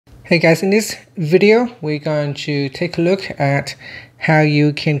Hey guys, in this video we're going to take a look at how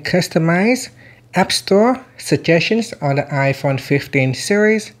you can customize App Store suggestions on the iPhone 15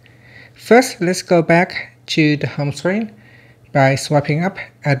 series. First, let's go back to the home screen by swiping up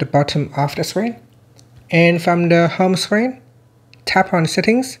at the bottom of the screen. And from the home screen, tap on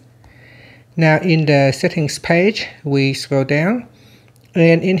Settings. Now in the Settings page, we scroll down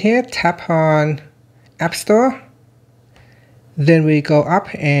and in here tap on App Store. Then we go up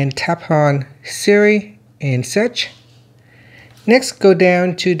and tap on Siri and search. Next, go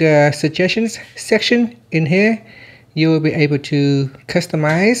down to the suggestions section. In here, you will be able to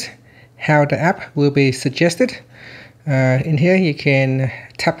customize how the app will be suggested. In here, you can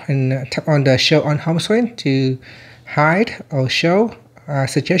tap on the show on home screen to hide or show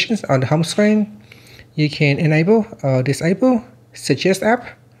suggestions on the home screen. You can enable or disable suggest app,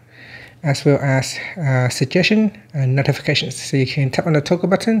 as well as suggestion and notifications. So you can tap on the toggle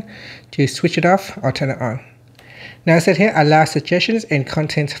button to switch it off or turn it on. Now it said here, allow suggestions and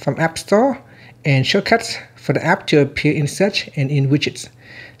content from App Store and shortcuts for the app to appear in search and in widgets.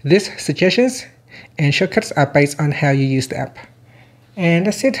 These suggestions and shortcuts are based on how you use the app. And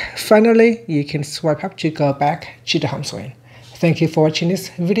that's it. Finally, you can swipe up to go back to the home screen. Thank you for watching this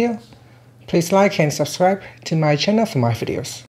video. Please like and subscribe to my channel for more videos.